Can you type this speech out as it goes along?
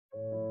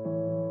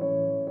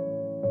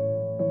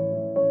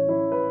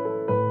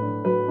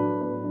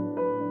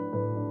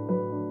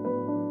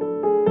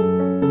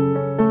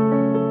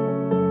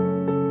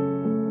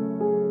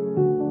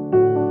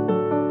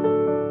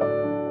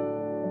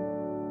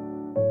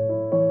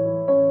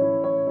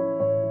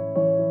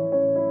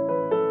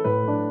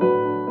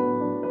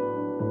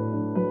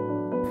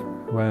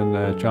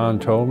John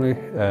told me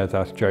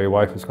that Gerry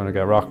White was going to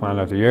get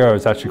Rockman of the Year, I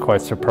was actually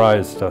quite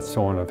surprised that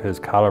someone of his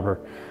calibre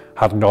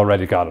hadn't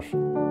already got it.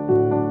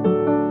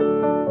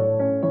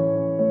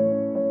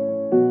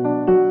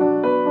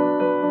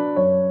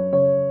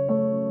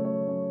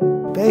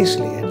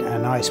 Basically a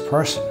nice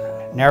person,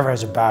 never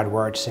has a bad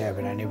word to say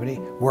about anybody,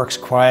 works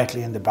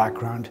quietly in the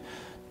background,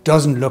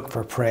 doesn't look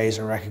for praise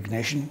or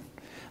recognition,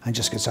 and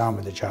just gets on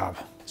with the job.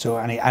 So,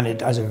 and he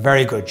does a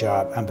very good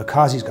job, and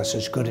because he's got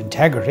such good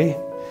integrity,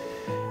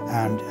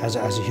 and as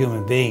a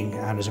human being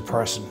and as a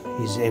person,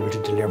 he's able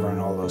to deliver on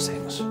all those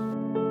things.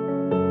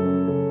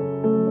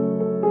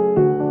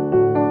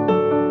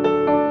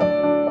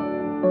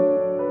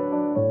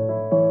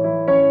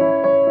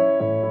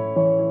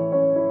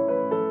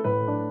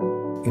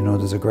 You know,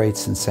 there's a great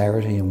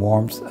sincerity and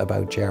warmth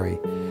about Gerry,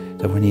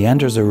 that when he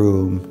enters a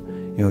room,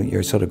 you know,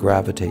 you sort of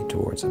gravitate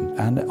towards him.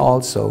 And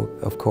also,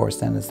 of course,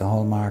 then it's the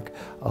hallmark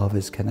of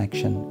his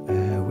connection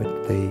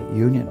with the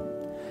union.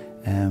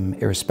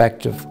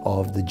 Irrespective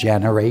of the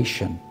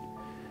generation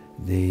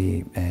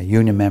the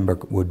union member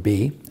would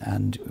be,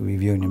 and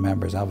we've union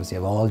members obviously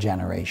of all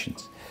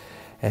generations,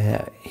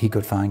 he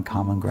could find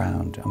common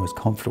ground and was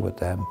comfortable with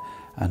them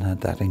and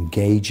had that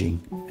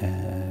engaging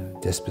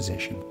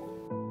disposition.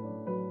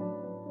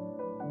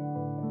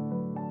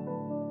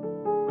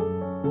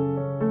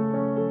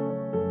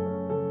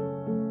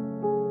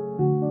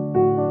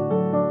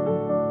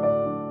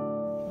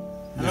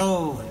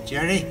 Hello,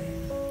 Gerry.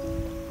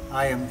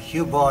 I am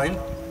Hugh Boyle.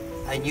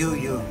 I knew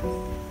you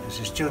as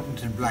a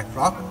student in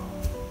Blackrock,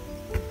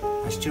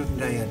 a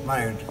student I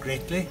admired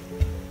greatly,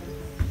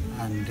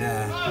 and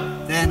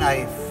then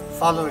I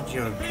followed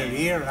your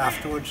career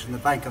afterwards in the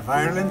Bank of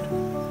Ireland.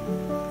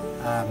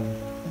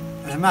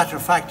 As a matter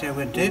of fact, I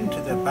went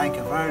into the Bank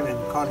of Ireland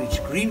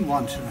College Green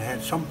once and I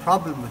had some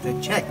problem with a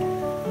cheque,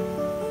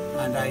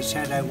 and I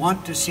said, I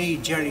want to see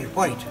Gerry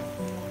White.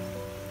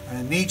 And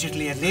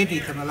immediately a lady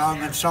came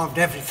along and solved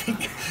everything.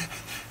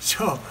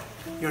 So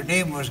your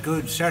name was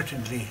good,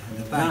 certainly,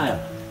 in the bank.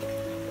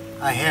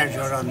 I heard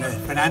you're on the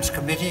finance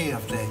committee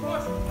of the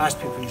Past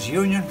People's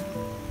Union.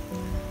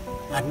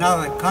 And now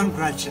I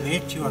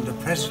congratulate you on the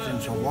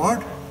President's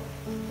Award.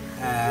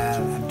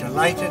 I'm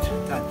delighted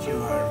that you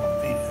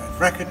are being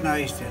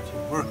recognised, that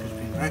your work has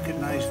been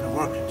recognised, the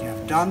work that you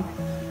have done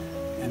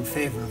in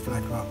favour of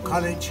Blackrock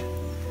College.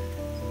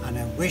 And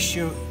I wish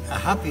you a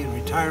happy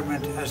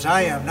retirement, as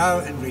I am now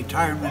in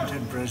retirement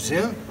in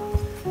Brazil.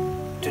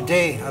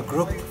 Today, a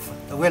group,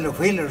 the Willow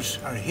Wheelers,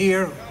 are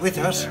here with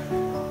us,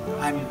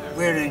 and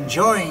we're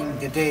enjoying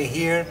the day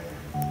here,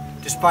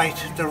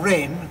 despite the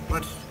rain,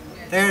 but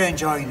they're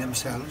enjoying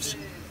themselves,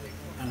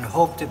 and I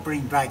hope to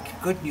bring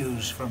back good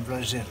news from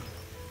Brazil.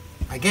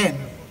 Again,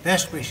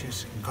 best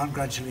wishes and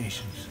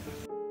congratulations.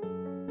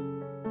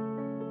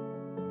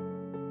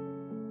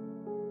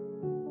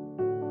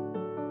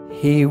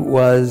 He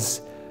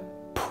was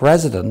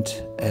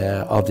president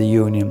of the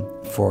union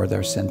for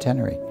their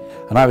centenary,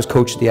 and I was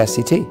coach of the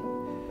SCT.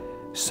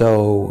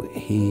 So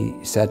he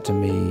said to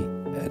me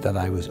that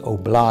I was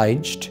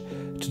obliged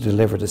to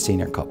deliver the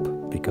senior cup,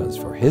 because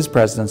for his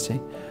presidency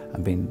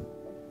and being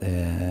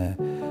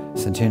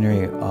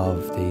centenary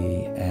of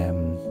the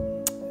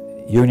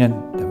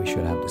union, that we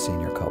should have the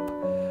senior cup.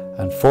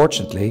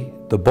 Unfortunately,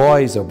 the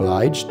boys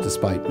obliged,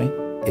 despite me.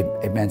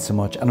 It meant so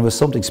much, and it was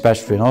something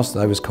special between us.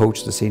 That I was coach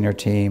of the senior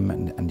team,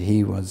 and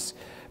he was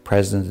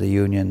president of the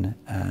union,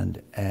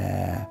 and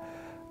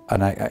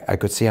I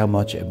could see how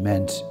much it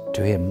meant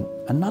to him,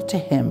 and not to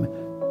him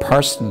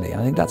personally.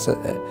 And I think that's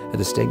a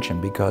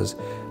distinction, because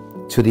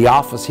to the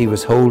office he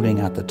was holding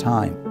at the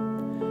time,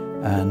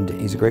 and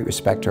he's a great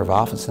respecter of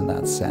office in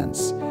that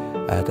sense,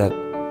 that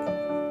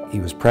he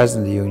was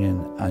president of the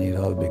union, and he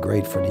thought it would be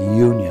great for the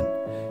union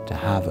to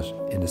have it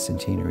in the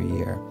centenary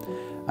year.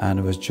 And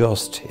it was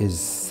just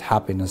his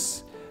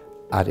happiness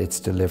at its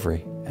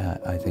delivery,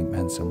 I think,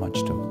 meant so much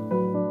to him.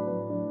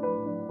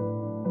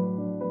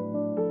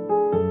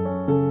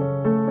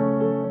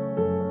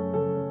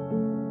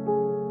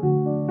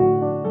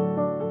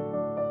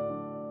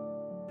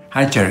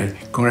 Hi Gerry,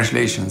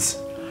 congratulations.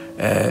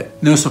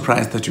 No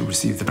surprise that you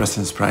received the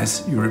President's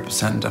Prize. You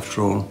represent,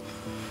 after all,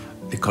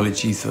 the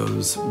college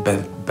ethos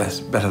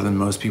better than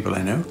most people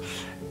I know.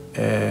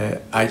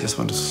 I just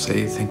want to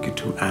say thank you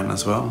to Anne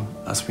as well.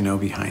 As we know,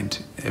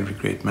 behind every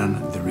great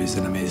man there is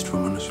an amazed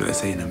woman, or should I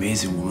say an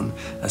amazing woman,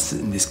 as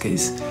in this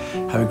case.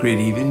 Have a great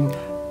evening,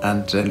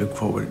 and look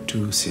forward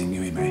to seeing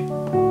you in May.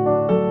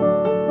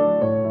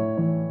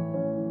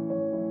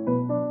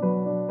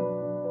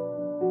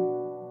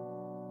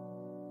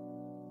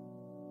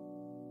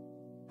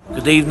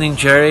 Good evening,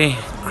 Gerry.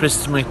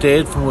 Kristen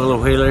McDade from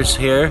Willow Wheelers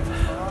here.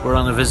 We're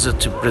on a visit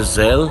to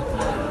Brazil.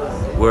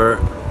 We're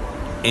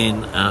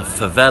in a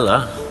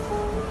favela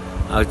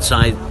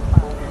outside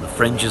the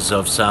fringes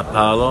of Sao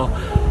Paulo,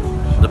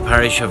 the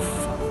parish of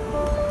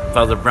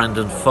Father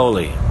Brandon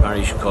Foley,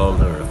 parish called,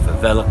 or a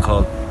favela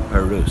called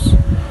Perus.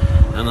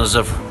 And as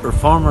a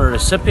former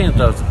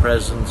recipient of the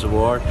President's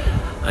Award,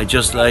 I'd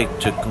just like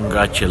to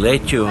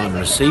congratulate you on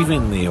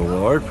receiving the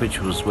award, which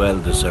was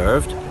well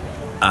deserved.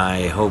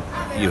 I hope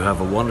you have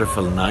a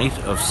wonderful night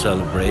of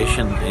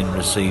celebration in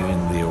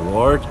receiving the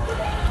award,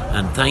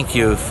 and thank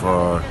you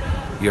for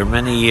your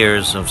many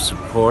years of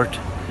support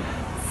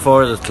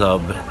for the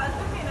club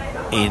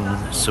in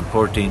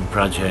supporting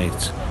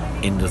projects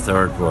in the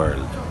third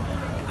world.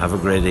 Have a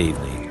great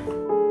evening.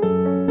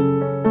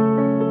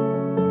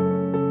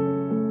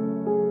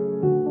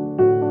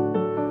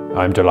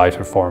 I'm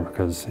delighted for him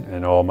because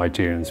in all my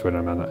dealings with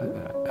him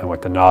and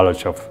with the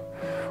knowledge of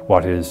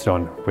what he's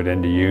done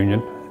within the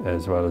union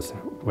as well as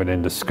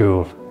within the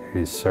school,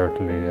 he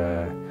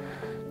certainly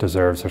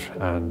deserves it,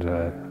 and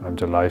I'm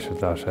delighted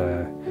that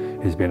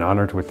he's been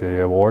honoured with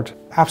the award.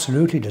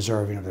 Absolutely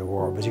deserving of the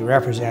award, because he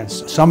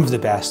represents some of the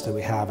best that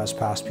we have as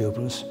past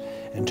pupils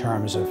in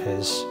terms of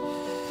his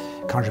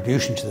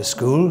contribution to the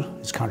school,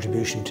 his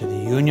contribution to the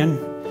union.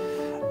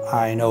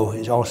 I know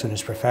he's also in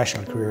his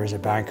professional career as a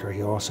banker,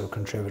 he also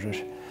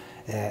contributed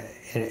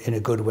in a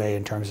good way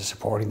in terms of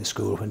supporting the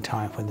school when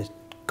the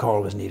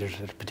call was needed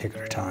at a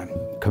particular time.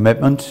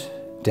 Commitment,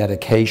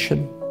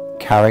 dedication,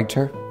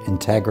 character,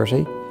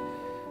 integrity,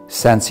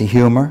 sense of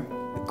humour,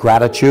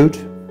 gratitude,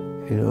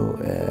 you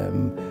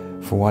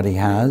know, for what he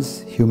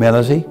has,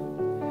 humility.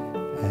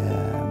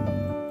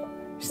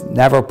 He's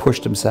never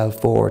pushed himself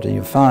forward, and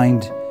you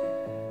find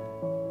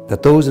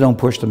that those who don't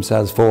push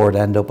themselves forward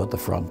end up at the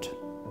front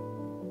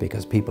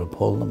because people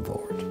pull them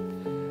forward,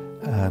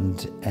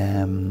 and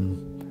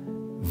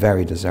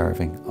very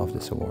deserving of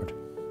this award.